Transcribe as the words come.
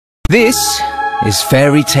This is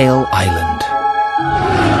Fairy Tale Island.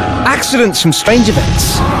 Accidents from strange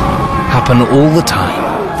events happen all the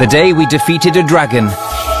time. The day we defeated a dragon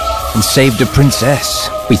and saved a princess,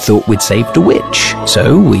 we thought we'd saved a witch.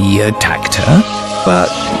 So we attacked her, but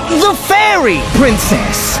the fairy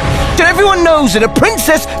princess! Everyone knows that a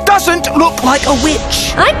princess doesn't look like a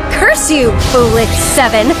witch. I curse you, foolish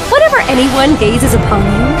 7. Whenever anyone gazes upon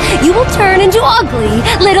you, you will turn into ugly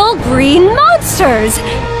little green monsters.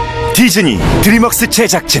 디즈니 드림웍스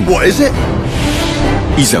제작진. What is it?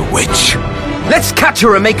 He's a witch. Let's catch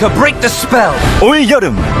her and make her break the spell. 올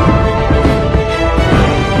여름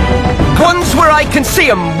Ones where I can see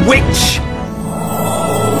 'em, witch.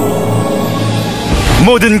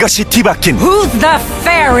 모든 것이 뒤바뀐 Who's the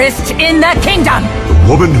fairest in the kingdom? The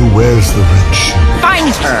woman who wears the red shoe.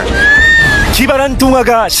 Find her! 기발한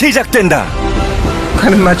동화가 시작된다. What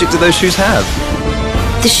kind of magic do those shoes have?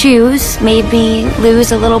 The shoes made me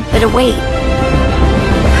lose a little bit of weight.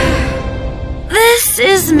 This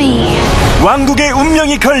is me. 왕국의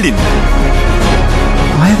운명이 걸린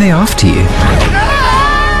Why are they after you?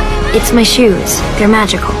 It's my shoes. They're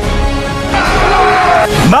magical.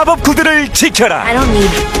 마법 구두를 지켜라. I don't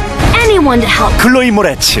need anyone to help. 클로이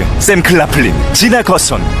모레츠, 샘 클라플린, 지나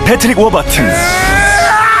거손, 패트릭 워버튼.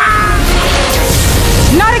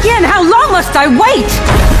 Not again! How long must I wait?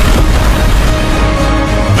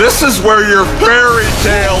 This is where your fairy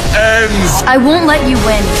tale ends. I won't let you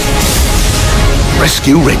win.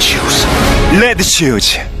 Rescue red shoes. 레드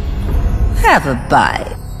슈즈. Have a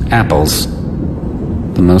bite. Apples.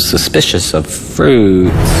 The most suspicious of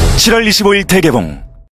fruits. 7월 25일 대개봉.